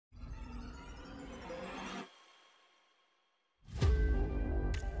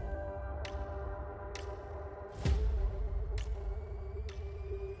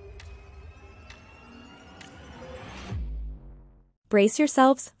Brace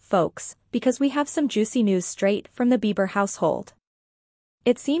yourselves, folks, because we have some juicy news straight from the Bieber household.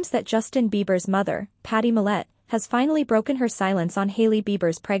 It seems that Justin Bieber's mother, Pattie Mallette, has finally broken her silence on Hailey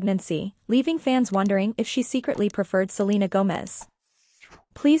Bieber's pregnancy, leaving fans wondering if she secretly preferred Selena Gomez.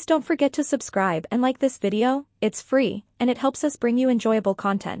 Please don't forget to subscribe and like this video, it's free, and it helps us bring you enjoyable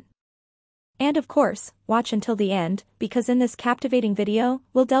content. And of course, watch until the end, because in this captivating video,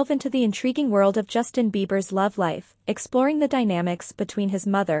 we'll delve into the intriguing world of Justin Bieber's love life, exploring the dynamics between his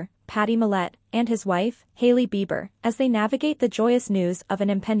mother, Pattie Mallette, and his wife, Hailey Bieber, as they navigate the joyous news of an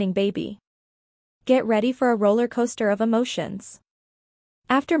impending baby. Get ready for a roller coaster of emotions.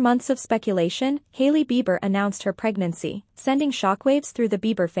 After months of speculation, Hailey Bieber announced her pregnancy, sending shockwaves through the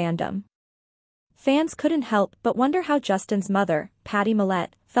Bieber fandom. Fans couldn't help but wonder how Justin's mother, Pattie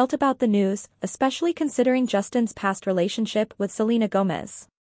Mallette, felt about the news, especially considering Justin's past relationship with Selena Gomez.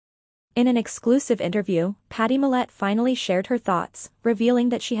 In an exclusive interview, Pattie Mallette finally shared her thoughts, revealing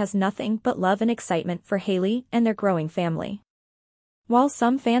that she has nothing but love and excitement for Hailey and their growing family. While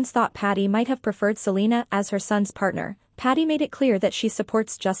some fans thought Pattie might have preferred Selena as her son's partner, Pattie made it clear that she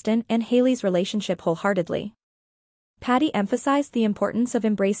supports Justin and Hailey's relationship wholeheartedly. Pattie emphasized the importance of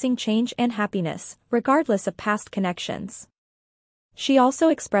embracing change and happiness, regardless of past connections. She also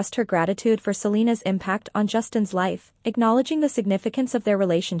expressed her gratitude for Selena's impact on Justin's life, acknowledging the significance of their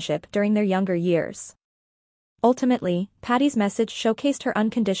relationship during their younger years. Ultimately, Pattie's message showcased her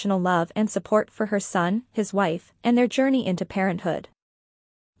unconditional love and support for her son, his wife, and their journey into parenthood.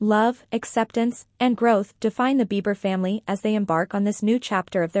 Love, acceptance, and growth define the Bieber family as they embark on this new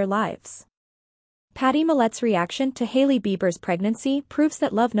chapter of their lives. Pattie Mallette's reaction to Hailey Bieber's pregnancy proves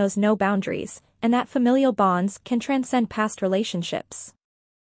that love knows no boundaries, and that familial bonds can transcend past relationships.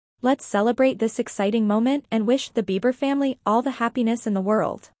 Let's celebrate this exciting moment and wish the Bieber family all the happiness in the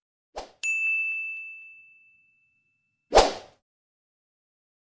world.